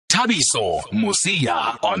Thabiso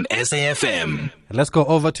Musia on SAFM. Let's go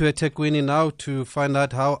over to eThekwini now to find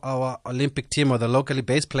out how our Olympic team, or the locally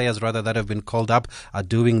based players rather, that have been called up are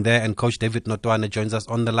doing there. And Coach David Notwane joins us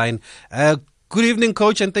on the line. Good evening,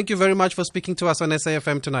 Coach, and thank you very much for speaking to us on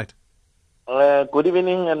SAFM tonight. Good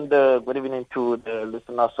evening, and good evening to the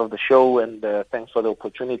listeners of the show, and thanks for the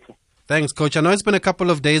opportunity. Thanks, Coach. I know it's been a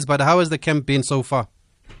couple of days, but how has the camp been so far?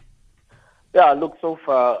 Yeah, look, so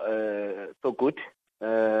far, so good.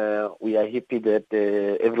 We are happy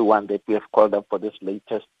that everyone that we have called up for this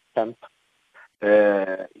latest camp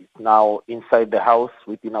is now inside the house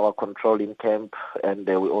within our controlling camp, and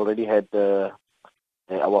we already had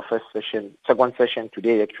our second session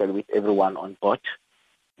today, actually, with everyone on board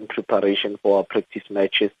in preparation for our practice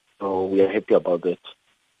matches. So we are happy about that.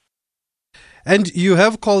 And you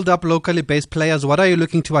have called up locally based players. What are you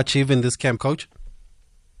looking to achieve in this camp, Coach?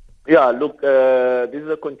 Yeah, look, this is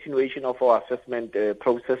a continuation of our assessment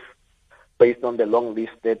process based on the long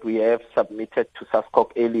list that we have submitted to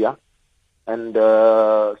SASCOC earlier. And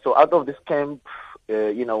so out of this camp,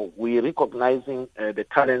 we're recognizing the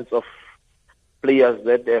talents of players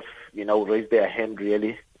that have, raised their hand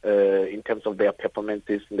really in terms of their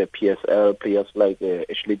performances in the PSL, players like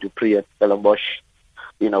Ashley Dupree at Stellenbosch.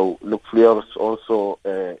 Luke Fleurs also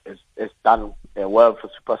has done well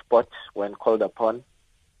for SuperSport when called upon.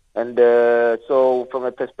 And so from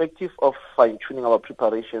a perspective of fine-tuning our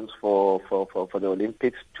preparations for the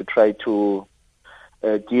Olympics to try to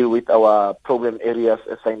deal with our problem areas,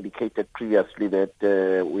 as I indicated previously,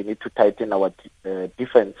 that we need to tighten our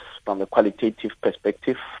defense from a qualitative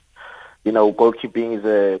perspective. Goalkeeping is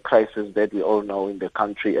a crisis that we all know in the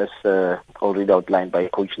country, as already outlined by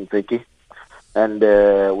Coach Nzeki. And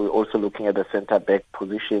we're also looking at the centre-back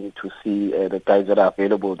position to see the guys that are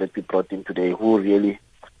available that we brought in today, who really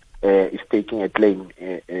is taking a claim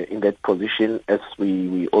in that position, as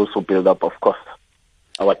we also build up, of course,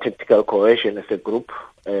 our tactical cohesion as a group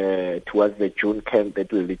towards the June camp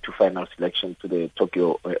that will lead to final selection to the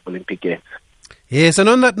Tokyo Olympic Games. Yes, and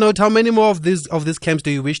on that note, how many more of these camps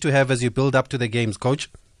do you wish to have as you build up to the games,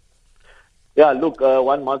 Coach? Yeah, look,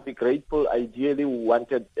 one must be grateful. Ideally, we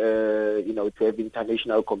wanted, to have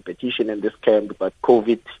international competition in this camp, but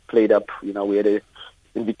COVID played up. We had a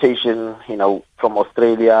invitation, from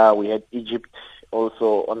Australia. We had Egypt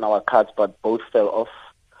also on our cards, but both fell off.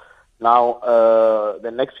 Now,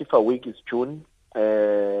 the next FIFA week is June,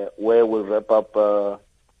 where we'll wrap up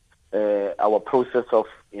our process of,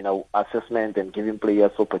 assessment and giving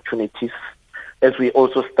players opportunities, as we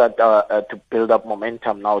also start to build up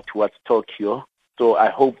momentum now towards Tokyo. So I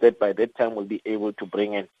hope that by that time we'll be able to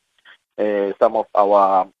bring in some of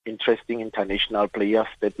our interesting international players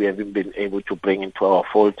that we haven't been able to bring into our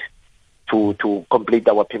fold to complete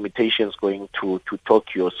our permutations going to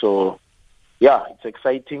Tokyo. So, yeah, it's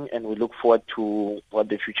exciting, and we look forward to what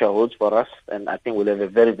the future holds for us. And I think we'll have a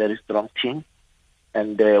very, very strong team.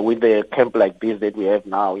 And with a camp like this that we have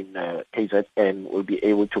now in KZN, we'll be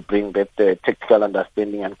able to bring that tactical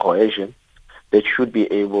understanding and cohesion that should be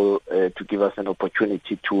able to give us an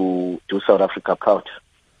opportunity to do South Africa proud.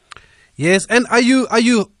 Yes, and are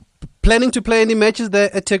you planning to play any matches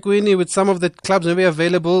there at eThekwini with some of the clubs maybe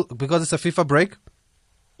available because it's a FIFA break?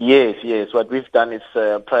 Yes. What we've done is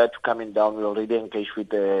prior to coming down, we already engaged with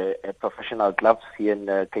the professional clubs here in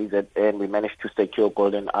KZN. We managed to secure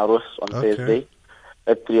Golden Arrows on Thursday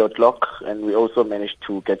at 3 o'clock, and we also managed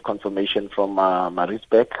to get confirmation from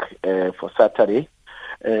Maritzburg for Saturday.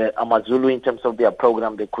 Amazulu, in terms of their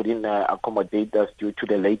program, they couldn't accommodate us due to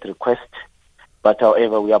the late request. But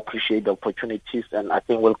however, we appreciate the opportunities, and I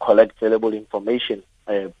think we'll collect valuable information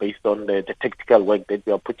based on the tactical work that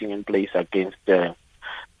we are putting in place against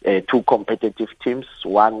two competitive teams.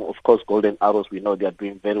 One, of course, Golden Arrows. We know they are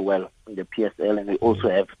doing very well in the PSL, and we also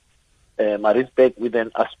have Maritzburg with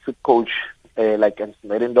an astute coach like Ernst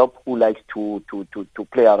Merendorp, who likes to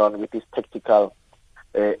play around with his tactical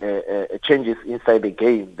changes inside the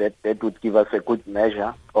game. That would give us a good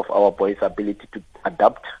measure of our boys' ability to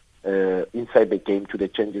adapt inside the game to the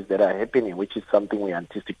changes that are happening, which is something we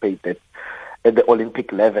anticipate that at the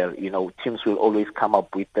Olympic level, teams will always come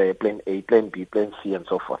up with plan A, plan B, plan C, and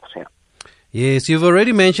so forth. Yeah. Yes, you've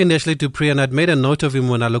already mentioned Ashley Dupree, and I'd made a note of him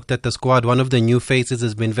when I looked at the squad. One of the new faces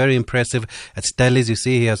has been very impressive at Stellies. You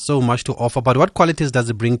see, he has so much to offer. But what qualities does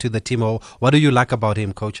he bring to the team, or what do you like about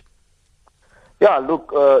him, Coach? Yeah,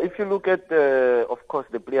 look, if you look at, of course,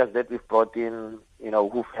 the players that we've brought in,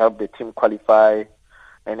 who've helped the team qualify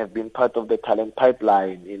and have been part of the talent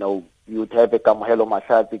pipeline, you'd have a Kamohelo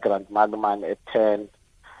Mashati, Grant Magman at 10,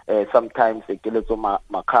 sometimes a Kelezo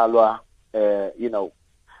Makalwa,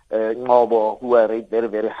 Ngobo, who I rate very,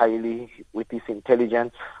 very highly with his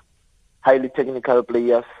intelligence, highly technical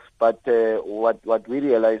players. But what we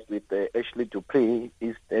realized with Ashley Dupree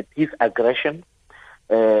is that his aggression,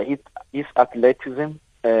 his athleticism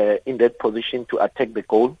in that position to attack the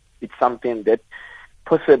goal, it's something that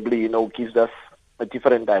possibly, gives us a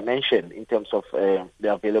different dimension in terms of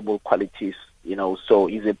the available qualities, So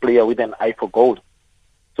he's a player with an eye for goal.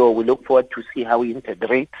 So we look forward to see how he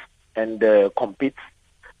integrates and competes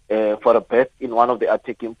for a berth in one of the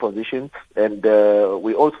attacking positions. And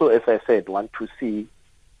we also, as I said, want to see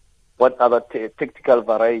what other tactical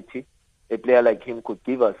variety a player like him could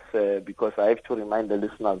give us, because I have to remind the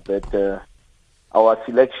listeners that our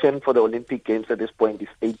selection for the Olympic Games at this point is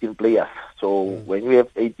 18 players. So when you have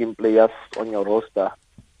 18 players on your roster,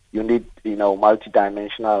 you need,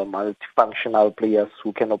 multidimensional, multifunctional players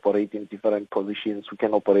who can operate in different positions, who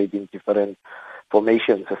can operate in different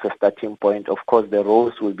formations as a starting point. Of course, the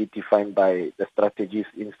roles will be defined by the strategies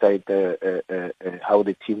inside how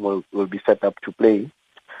the team will be set up to play.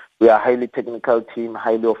 We are a highly technical team,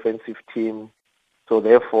 highly offensive team. So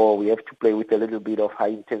therefore, we have to play with a little bit of high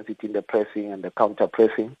intensity in the pressing and the counter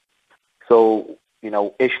pressing. So,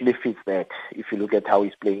 Ashley fits that if you look at how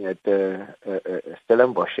he's playing at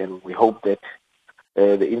Stellenbosch. And we hope that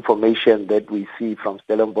the information that we see from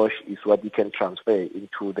Stellenbosch is what we can transfer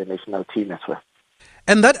into the national team as well.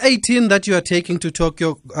 And that 18 that you are taking to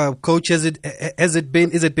Tokyo, coach, is it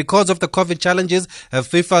because of the COVID challenges?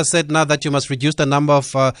 FIFA said now that you must reduce the number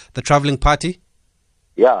of the traveling party?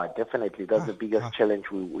 Yeah, definitely. That's the biggest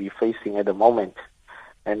challenge we're facing at the moment.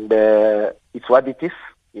 And it's what it is,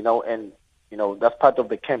 and, that's part of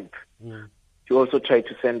the camp. To also try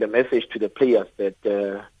to send a message to the players that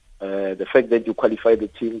the fact that you qualify the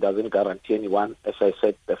team doesn't guarantee anyone. As I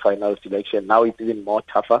said, the final selection, now it's even more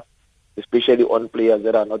tougher, especially on players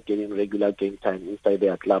that are not getting regular game time inside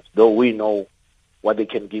their clubs, though we know what they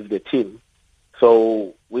can give the team.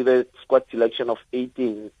 So with a squad selection of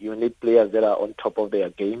 18, you need players that are on top of their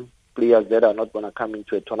game, players that are not going to come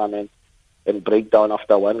into a tournament and break down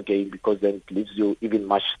after one game, because then it leaves you even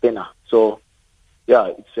much thinner. So, yeah,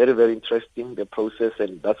 it's very, very interesting, the process,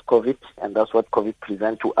 and that's COVID, and that's what COVID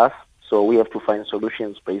presents to us. So we have to find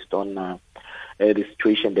solutions based on the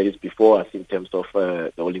situation that is before us in terms of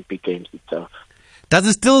the Olympic Games itself. Does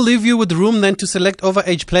it still leave you with room then to select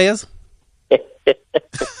overage players?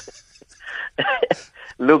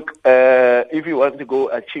 Look, if you want to go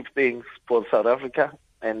achieve things for South Africa,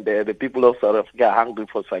 and the people of South Africa are hungry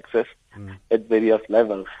for success at various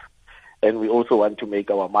levels, and we also want to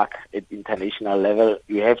make our mark at international level,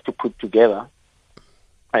 you have to put together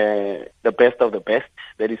the best of the best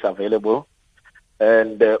that is available.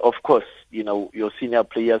 And of course, your senior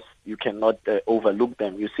players, you cannot overlook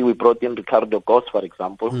them. You see, we brought in Ricardo Goss, for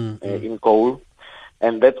example, in goal.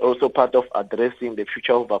 And that's also part of addressing the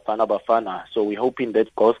future of Bafana. So we're hoping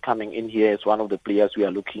that Goss coming in here is one of the players we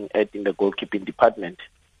are looking at in the goalkeeping department.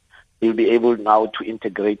 He'll be able now to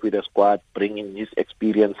integrate with the squad, bring in his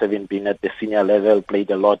experience, having been at the senior level, played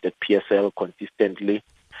a lot at PSL consistently,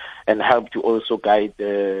 and help to also guide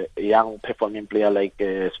a young performing player like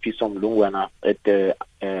Sfiso Mlungwana at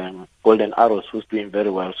Golden Arrows, who's doing very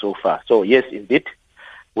well so far. So yes, indeed,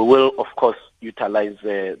 we will, of course, utilize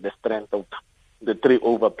the strength of the three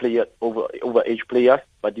overage players,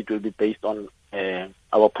 but it will be based on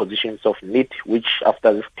our positions of need, which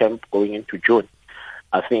after this camp going into June,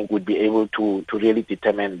 I think would be able to really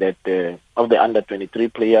determine that of the under 23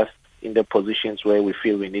 players in the positions where we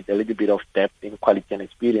feel we need a little bit of depth in quality and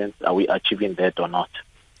experience, are we achieving that or not?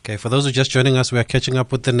 Okay, for those who are just joining us, we are catching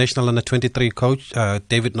up with the National Under-23 coach,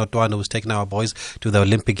 David Notwana, who's taking our boys to the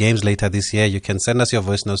Olympic Games later this year. You can send us your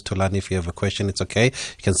voice notes to Lani if you have a question. It's okay.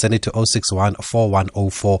 You can send it to 061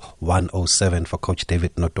 4104 107 for Coach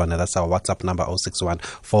David Notwana. That's our WhatsApp number, 061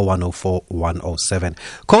 4104 107.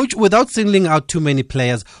 Coach, without singling out too many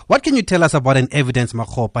players, what can you tell us about an Evidence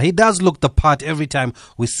Makgopa? He does look the part every time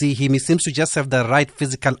we see him. He seems to just have the right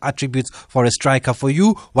physical attributes for a striker. For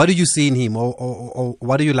you, what do you see in him, or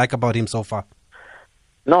what do you like about him so far?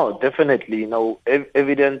 No, definitely.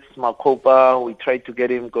 Evidence Makgopa, we tried to get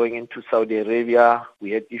him going into Saudi Arabia.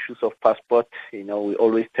 We had issues of passport. We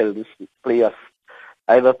always tell these players,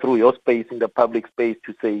 either through your space, in the public space,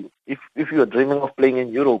 to say, if you're dreaming of playing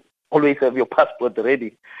in Europe, always have your passport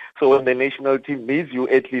ready. So when the national team needs you,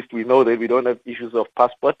 at least we know that we don't have issues of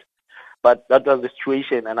passport. But that was the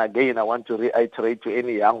situation. And again, I want to reiterate to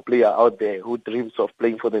any young player out there who dreams of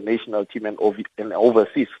playing for the national team and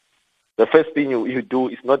overseas. The first thing you do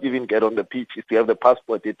is not even get on the pitch, is to have the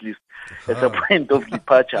passport at least as a point of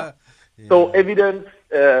departure. Yeah. So Evidence,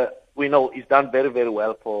 we know, is done very, very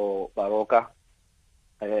well for Baroka.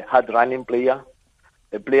 A hard-running player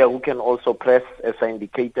a player who can also press, as I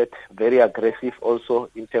indicated, very aggressive also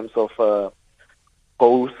in terms of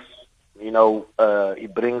goals. He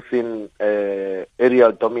brings in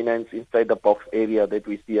aerial dominance inside the box area that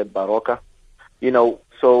we see at Baroka.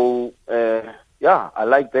 I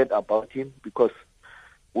like that about him because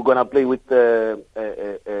we're going to play with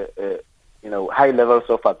high levels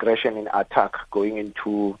of aggression in attack going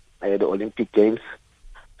into the Olympic Games,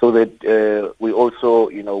 so that we also,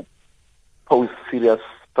 pose serious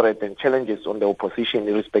threat and challenges on the opposition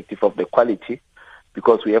irrespective of the quality,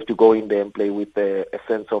 because we have to go in there and play with a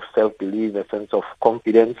sense of self-belief, a sense of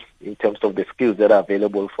confidence in terms of the skills that are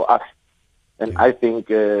available for us. And I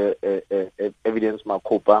think Evidence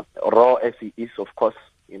Makopa, raw as he is, of course,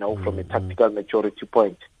 from a tactical maturity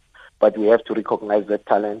point, but we have to recognize that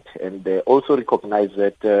talent and also recognize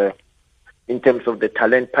that in terms of the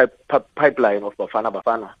talent pipeline of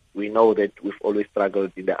Bafana, we know that we've always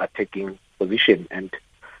struggled in the attacking position. And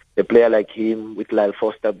a player like him, with Lyle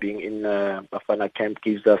Foster being in Bafana camp,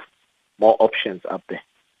 gives us more options up there.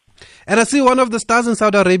 And I see one of the stars in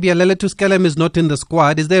Saudi Arabia, Leletu Skelem, is not in the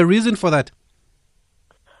squad. Is there a reason for that?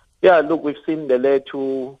 Yeah, look, we've seen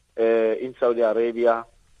Leletu in Saudi Arabia,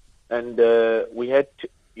 and we had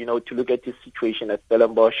to look at his situation at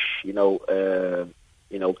Stellenbosch,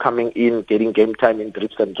 coming in, getting game time in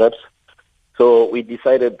drips and drabs. So we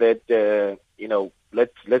decided that,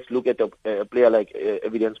 let's look at a player like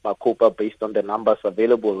Evidence Makopa based on the numbers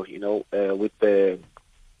available, with the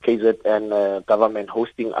KZN government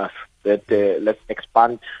hosting us, that let's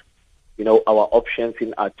expand, our options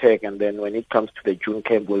in attack. And then when it comes to the June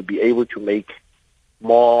camp, we'll be able to make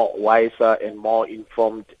more wiser and more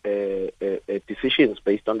informed decisions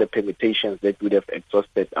based on the permutations that we'd have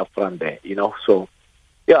exhausted up front there, So,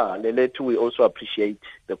 yeah, Leletu, we also appreciate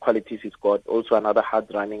the qualities he's got. Also another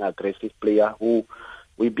hard-running, aggressive player who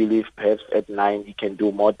we believe perhaps at 9 he can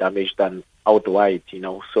do more damage than out wide,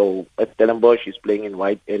 So at Stellenbosch, he's playing in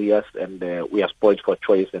wide areas, and we are spoiled for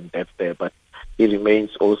choice and depth there. But he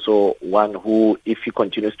remains also one who, if he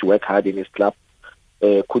continues to work hard in his club,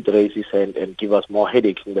 could raise his hand and give us more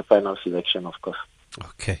headaches in the final selection, of course.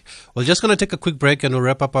 Okay. We're just going to take a quick break and we'll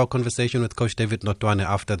wrap up our conversation with Coach David Notwane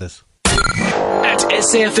after this. At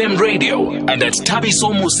SAFM Radio and at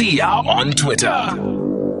Tabiso Musia on Twitter.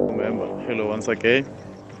 Remember, hello once again.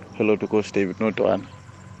 Hello to Coach David Notwane.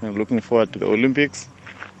 I'm looking forward to the Olympics.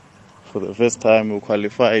 For the first time, we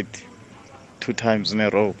qualified 2 times in a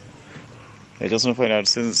row. I just want to find out,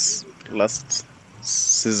 since last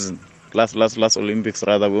season, last Olympics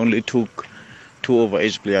rather, we only took 2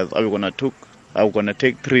 overage players. Are we gonna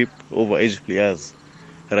take 3 overage players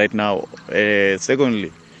right now?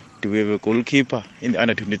 Secondly, do we have a goalkeeper in the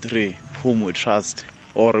under 23 whom we trust,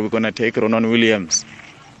 or are we gonna take Ronan Williams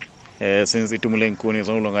since Itumeleng Nkuni is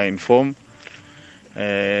no longer in form?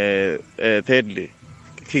 Thirdly,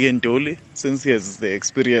 Keegan Dolly, since he has the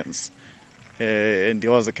experience and he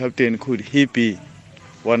was a captain, could he be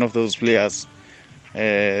one of those players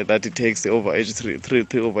that it takes the overage three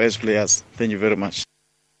overage players? Thank you very much.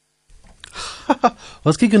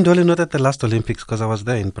 Was Keegan Dolly not at the last Olympics? Because I was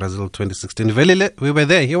there in Brazil 2016. We were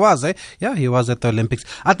there. He was, eh? Yeah, he was at the Olympics.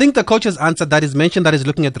 I think the coach has answered that. He's mentioned that he's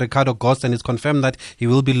looking at Ricardo Goss, and he's confirmed that he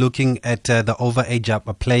will be looking at the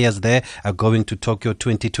overage players there going to Tokyo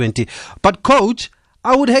 2020. But coach,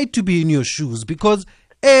 I would hate to be in your shoes, because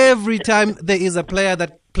every time there is a player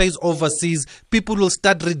that plays overseas, people will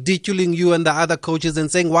start ridiculing you and the other coaches and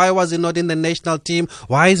saying, why was he not in the national team?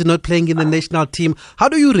 Why is he not playing in the national team? How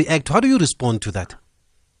do you react? How do you respond to that?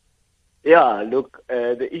 Yeah, look,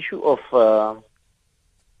 the issue of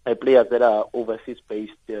players that are overseas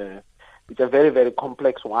based, it's a very, very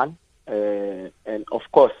complex one. And of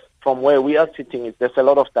course, from where we are sitting, there's a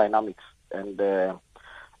lot of dynamics. And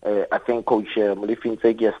I think Coach Molefi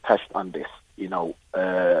Ntseki has touched on this.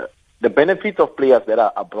 The benefits of players that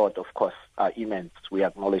are abroad, of course, are immense. We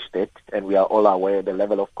acknowledge that, and we are all aware the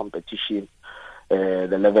level of competition,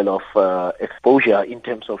 the level of exposure in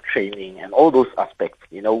terms of training and all those aspects,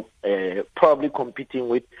 probably competing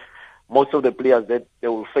with most of the players that they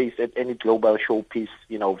will face at any global showpiece,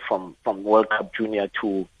 from World Cup Junior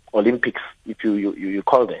to Olympics, if you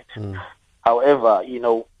call that. However,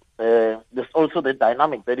 there's also the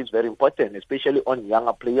dynamic that is very important, especially on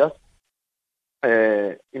younger players.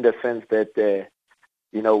 In the sense that,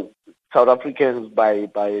 South Africans, by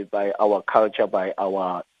our culture, by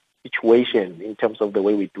our situation, in terms of the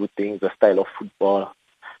way we do things, the style of football.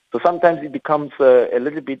 So sometimes it becomes a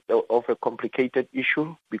little bit of a complicated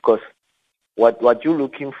issue, because what you're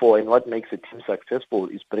looking for and what makes a team successful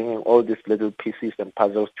is bringing all these little pieces and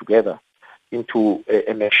puzzles together. into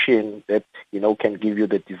a machine that, can give you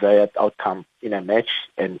the desired outcome in a match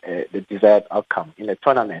and the desired outcome in a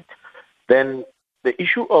tournament, then the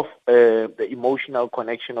issue of the emotional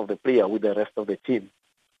connection of the player with the rest of the team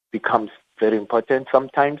becomes very important.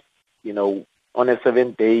 Sometimes, on a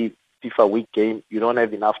 7-day FIFA week game, you don't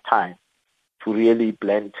have enough time to really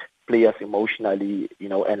blend players emotionally,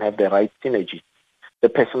 and have the right synergy. The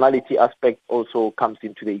personality aspect also comes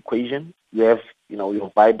into the equation. You have,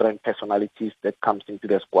 your vibrant personalities that comes into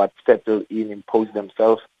the squad, settle in, impose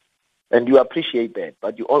themselves, and you appreciate that.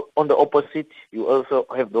 But on the opposite, you also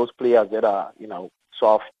have those players that are,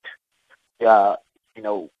 soft. They are,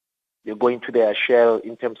 they go into their shell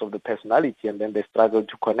in terms of the personality, and then they struggle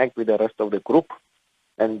to connect with the rest of the group.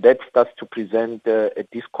 And that starts to present a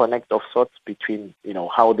disconnect of sorts between,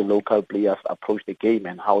 how the local players approach the game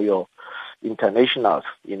and how your internationals,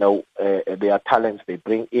 their talents they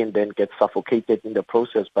bring in then get suffocated in the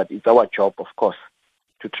process. But it's our job, of course,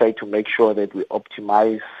 to try to make sure that we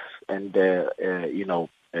optimize and,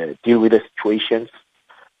 deal with the situations,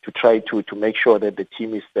 to try to make sure that the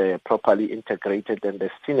team is properly integrated and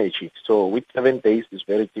the synergy. So with 7 days is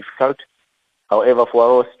very difficult. However, for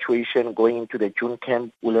our situation going into the June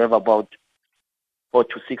camp, we'll have about 4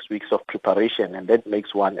 to 6 weeks of preparation, and that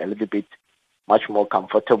makes one a little bit much more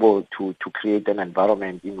comfortable to create an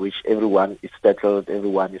environment in which everyone is settled,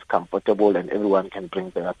 everyone is comfortable, and everyone can bring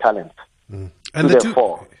their talent. And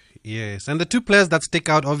the two players that stick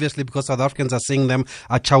out, obviously, because South Africans are seeing them,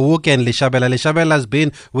 are Chauke and Leshabela. Leshabela has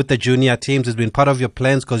been with the junior teams. He's been part of your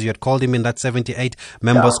plans because you had called him in that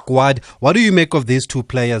 78-member squad. What do you make of these two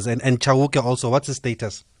players? And Chauke also, what's his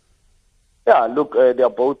status? Yeah, look, they are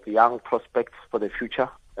both young prospects for the future.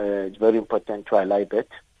 It's very important to highlight that.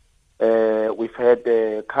 We've had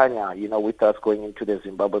Kanya, with us going into the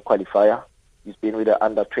Zimbabwe qualifier. He's been with the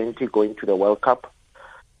under-20 going to the World Cup.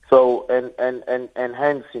 So, and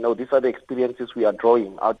hence, these are the experiences we are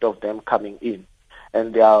drawing out of them coming in.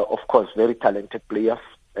 And they are, of course, very talented players.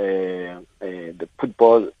 The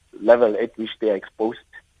football level at which they are exposed,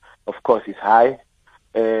 of course, is high.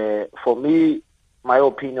 For me, my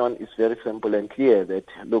opinion is very simple and clear that,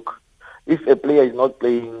 look, if a player is not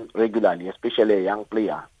playing regularly, especially a young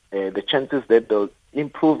player, the chances that they'll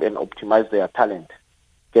improve and optimize their talent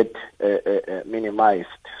get minimized.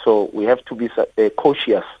 So we have to be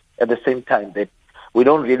cautious at the same time that we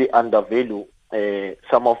don't really undervalue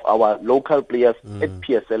some of our local players at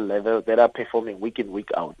PSL level that are performing week in, week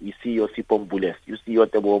out. You see your Sipho Mbules, you see your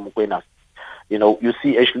Teboho Mokoena, you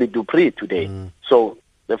see Ashley Dupree today. So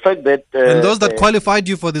the fact that... and those that qualified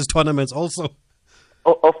you for these tournaments also.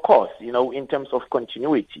 Of course, in terms of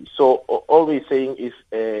continuity. So all we're saying is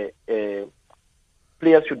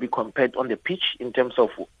players should be compared on the pitch in terms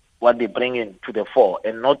of what they bring in to the fore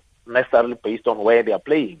and not necessarily based on where they are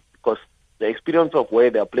playing, because the experience of where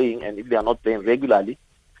they are playing and if they are not playing regularly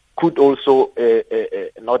could also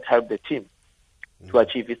not help the team to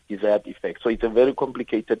achieve its desired effect. So it's a very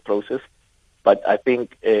complicated process. But I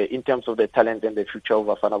think in terms of the talent and the future of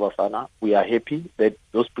Bafana Bafana, we are happy that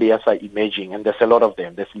those players are emerging, and there's a lot of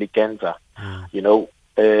them. There's Likenza,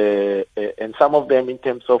 and some of them in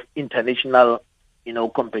terms of international,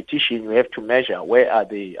 competition, we have to measure where are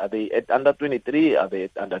they? Are they at under 23? Are they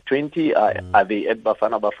at under 20? Are they at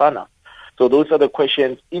Bafana Bafana? So those are the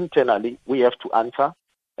questions internally we have to answer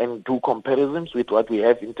and do comparisons with what we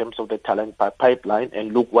have in terms of the talent pipeline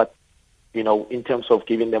and look what, in terms of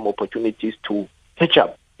giving them opportunities to catch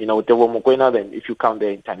up. Teboho Mokoena, then if you count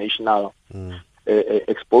the international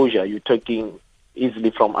exposure, you're talking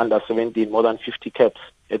easily from under 17, more than 50 caps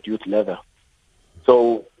at youth level.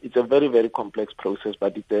 So it's a very, very complex process,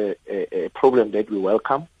 but it's a problem that we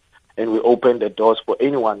welcome, and we open the doors for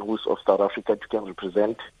anyone who's of South Africa to can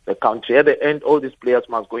represent the country. At the end, all these players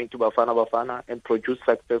must go into Bafana Bafana and produce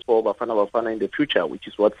success for Bafana Bafana in the future, which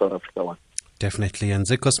is what South Africa wants. Definitely. And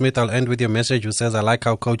Zico Smith, I'll end with your message who says, I like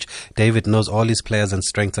how Coach David knows all his players and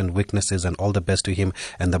strengths and weaknesses, and all the best to him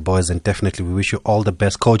and the boys. And definitely we wish you all the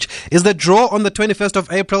best, Coach. Is the draw on the 21st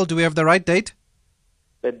of April? Do we have the right date?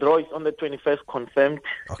 The draw is on the 21st, confirmed.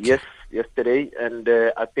 Okay. Yes, yesterday. And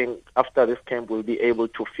I think after this camp, we'll be able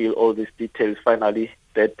to feel all these details finally,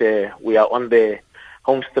 that we are on the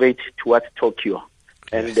home straight towards Tokyo.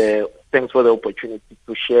 Yes. And thanks for the opportunity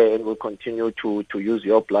to share, and we'll continue to use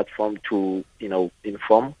your platform to,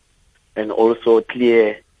 inform and also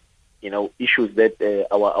clear, issues that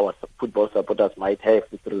our football supporters might have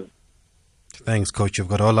with. Thanks, Coach. You've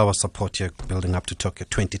got all our support here building up to Tokyo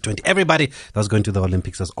 2020. Everybody that's going to the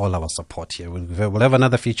Olympics has all our support here. We'll have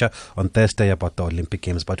another feature on Thursday about the Olympic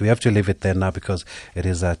Games, but we have to leave it there now because it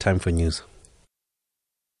is time for news.